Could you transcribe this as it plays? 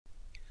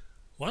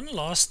One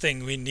last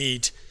thing we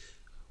need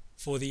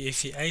for the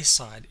FEA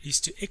side is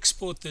to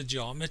export the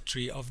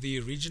geometry of the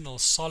original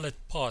solid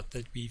part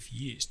that we've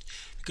used,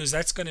 because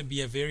that's going to be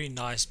a very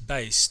nice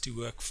base to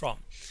work from.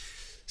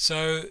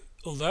 So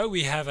although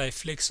we have a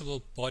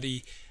flexible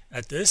body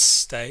at this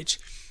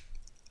stage,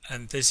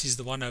 and this is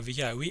the one over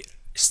here, we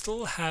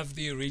still have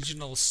the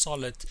original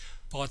solid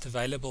part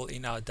available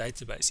in our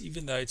database,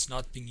 even though it's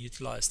not being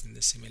utilized in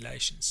the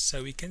simulations.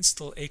 So we can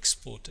still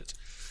export it.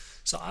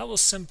 So I will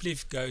simply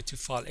go to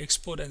File,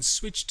 Export, and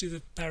switch to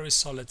the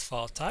Parasolid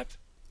file type.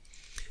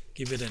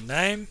 Give it a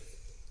name.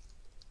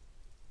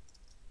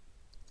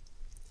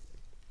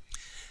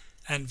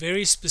 And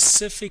very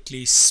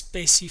specifically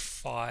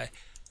specify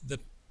the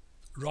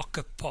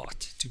rocker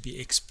part to be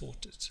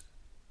exported.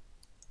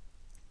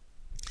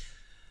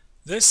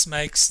 This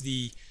makes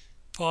the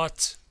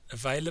part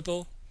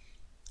available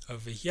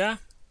over here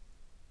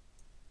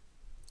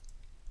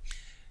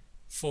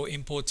for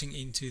importing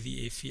into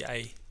the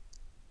FEA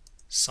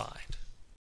side.